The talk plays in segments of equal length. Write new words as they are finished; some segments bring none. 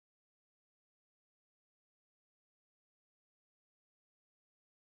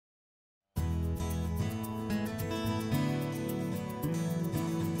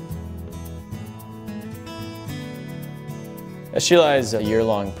SGLI is a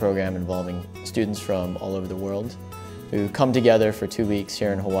year-long program involving students from all over the world who come together for 2 weeks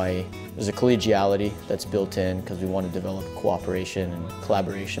here in Hawaii. There's a collegiality that's built in because we want to develop cooperation and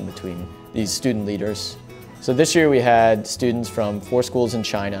collaboration between these student leaders. So this year we had students from 4 schools in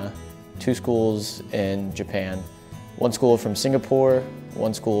China, 2 schools in Japan, 1 school from Singapore,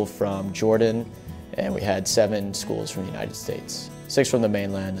 1 school from Jordan, and we had 7 schools from the United States, 6 from the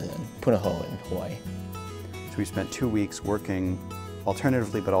mainland, and then Punahou in Hawaii. So we spent 2 weeks working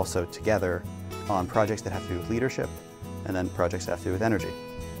alternatively but also together on projects that have to do with leadership and then projects that have to do with energy.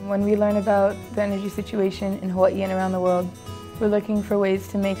 When we learn about the energy situation in Hawaii and around the world, we're looking for ways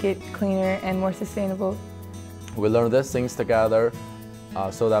to make it cleaner and more sustainable. We learn these things together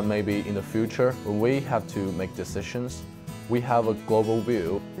so that maybe in the future, when we have to make decisions, we have a global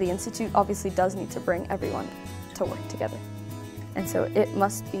view. The Institute obviously does need to bring everyone to work together. And so it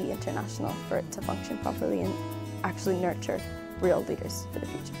must be international for it to function properly and actually nurture real leaders for the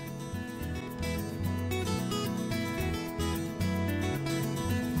future.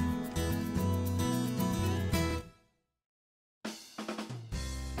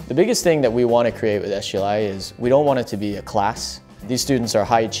 The biggest thing that we want to create with SGLI is we don't want it to be a class. These students are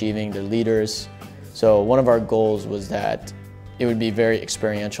high achieving, they're leaders. So one of our goals was that it would be very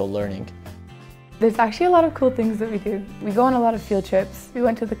experiential learning. There's actually a lot of cool things that we do. We go on a lot of field trips. We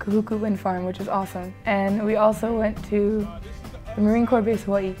went to the Kahuku wind farm, which was awesome. And we also went to the Marine Corps Base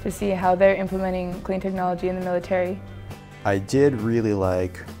Hawaii to see how they're implementing clean technology in the military. I did really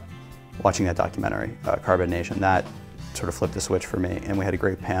like watching that documentary, Carbon Nation. That sort of flipped the switch for me, and we had a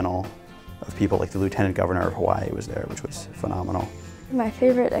great panel of people, like the Lieutenant Governor of Hawaii was there, which was phenomenal. My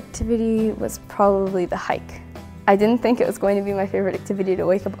favorite activity was probably the hike. I didn't think it was going to be my favorite activity to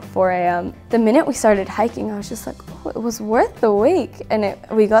wake up at 4 a.m. The minute we started hiking, I was just like, oh, it was worth the wait. And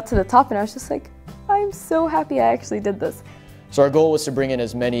we got to the top and I was just like, I'm so happy I actually did this. So our goal was to bring in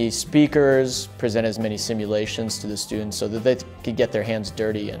as many speakers, present as many simulations to the students so that they could get their hands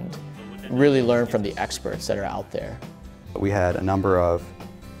dirty and really learn from the experts that are out there. We had a number of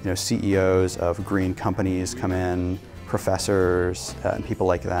CEOs of green companies come in, professors, and people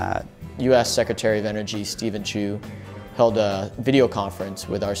like that. U.S. Secretary of Energy Stephen Chu held a video conference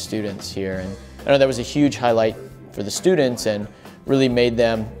with our students here, and I know that was a huge highlight for the students and really made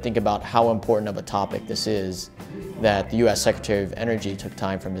them think about how important of a topic this is, that the U.S. Secretary of Energy took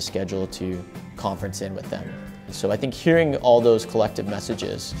time from his schedule to conference in with them. So I think hearing all those collective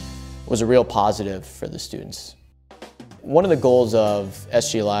messages was a real positive for the students. One of the goals of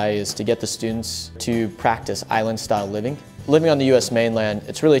SGLI is to get the students to practice island-style living. Living on the U.S. mainland,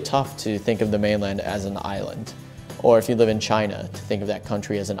 it's really tough to think of the mainland as an island, or if you live in China, to think of that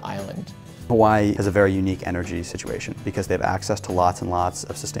country as an island. Hawaii has a very unique energy situation because they have access to lots and lots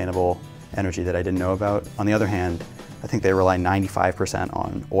of sustainable energy that I didn't know about. On the other hand, I think they rely 95%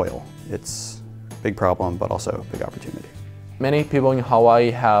 on oil. It's a big problem, but also a big opportunity. Many people in Hawaii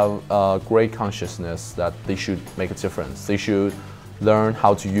have a great consciousness that they should make a difference. They should learn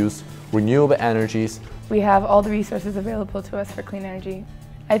how to use renewable energies. We have all the resources available to us for clean energy.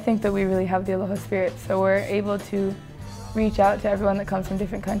 I think that we really have the aloha spirit, so we're able to reach out to everyone that comes from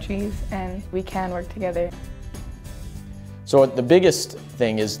different countries, and we can work together. So the biggest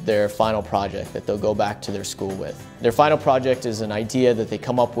thing is their final project that they'll go back to their school with. Their final project is an idea that they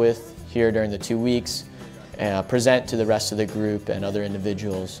come up with here during the 2 weeks, present to the rest of the group and other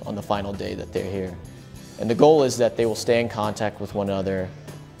individuals on the final day that they're here. And the goal is that they will stay in contact with one another,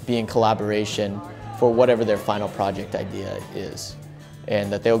 be in collaboration for whatever their final project idea is,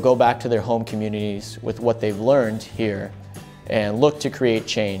 and that they'll go back to their home communities with what they've learned here and look to create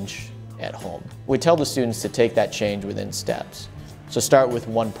change at home. We tell the students to take that change within steps. So start with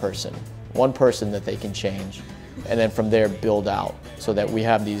one person that they can change, and then from there build out so that we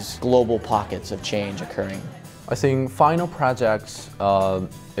have these global pockets of change occurring. I think final projects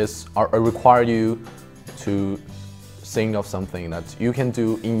require you to think of something that you can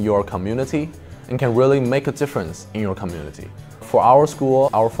do in your community and can really make a difference in your community. For our school,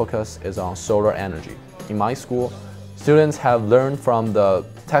 our focus is on solar energy. In my school, students have learned from the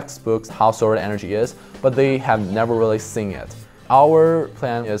textbooks how solar energy is, but they have never really seen it. Our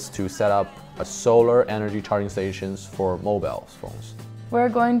plan is to set up solar energy charging stations for mobile phones. We're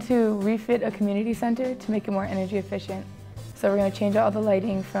going to refit a community center to make it more energy efficient. So we're going to change out all the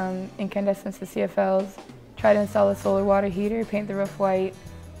lighting from incandescents to CFLs, try to install a solar water heater, paint the roof white,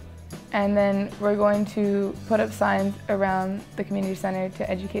 and then we're going to put up signs around the community center to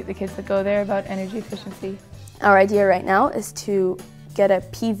educate the kids that go there about energy efficiency. Our idea right now is to get a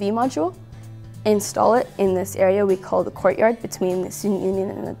PV module, install it in this area we call the courtyard between the student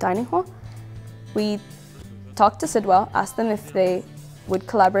union and the dining hall. We talked to Sidwell, asked them if they would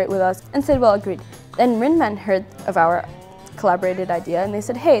collaborate with us, and Sidwell agreed. Then Rinman heard of our collaborated idea and they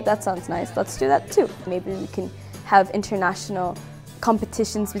said, hey, that sounds nice, let's do that too. Maybe we can have international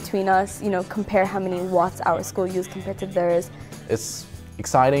competitions between us, compare how many watts our school used compared to theirs. It's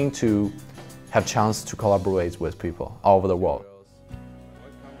exciting to have chance to collaborate with people all over the world.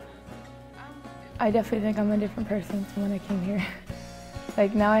 I definitely think I'm a different person from when I came here.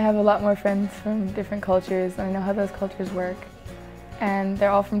 Like now I have a lot more friends from different cultures and I know how those cultures work. And they're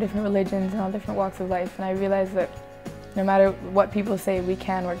all from different religions and all different walks of life. And I realize that no matter what people say, we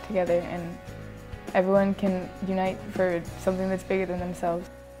can work together and everyone can unite for something that's bigger than themselves.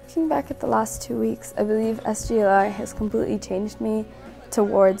 Looking back at the last 2 weeks, I believe SGLI has completely changed me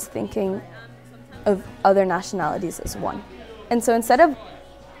towards thinking of other nationalities as one. And so instead of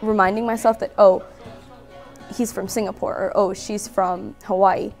reminding myself that, oh, he's from Singapore, or oh, she's from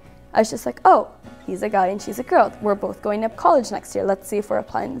Hawaii, I was just like, oh, he's a guy and she's a girl. We're both going to college next year. Let's see if we're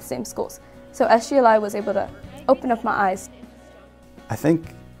applying to the same schools. So SGLI was able to open up my eyes. I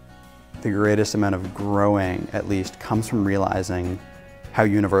think the greatest amount of growing, at least, comes from realizing how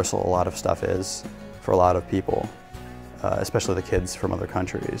universal a lot of stuff is for a lot of people, especially the kids from other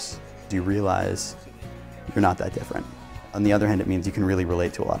countries. You realize you're not that different. On the other hand, it means you can really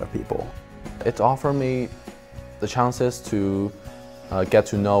relate to a lot of people. It offered me the chances to get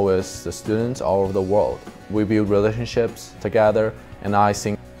to know with the students all over the world. We build relationships together, and I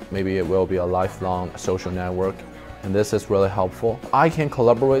think maybe it will be a lifelong social network, and this is really helpful. I can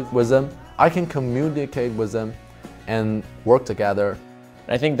collaborate with them, I can communicate with them, and work together.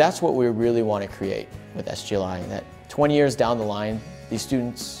 And I think that's what we really want to create with SGLI, that 20 years down the line, these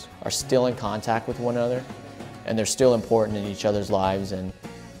students are still in contact with one another, and they're still important in each other's lives, and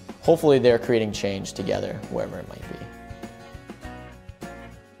hopefully they're creating change together wherever it might be.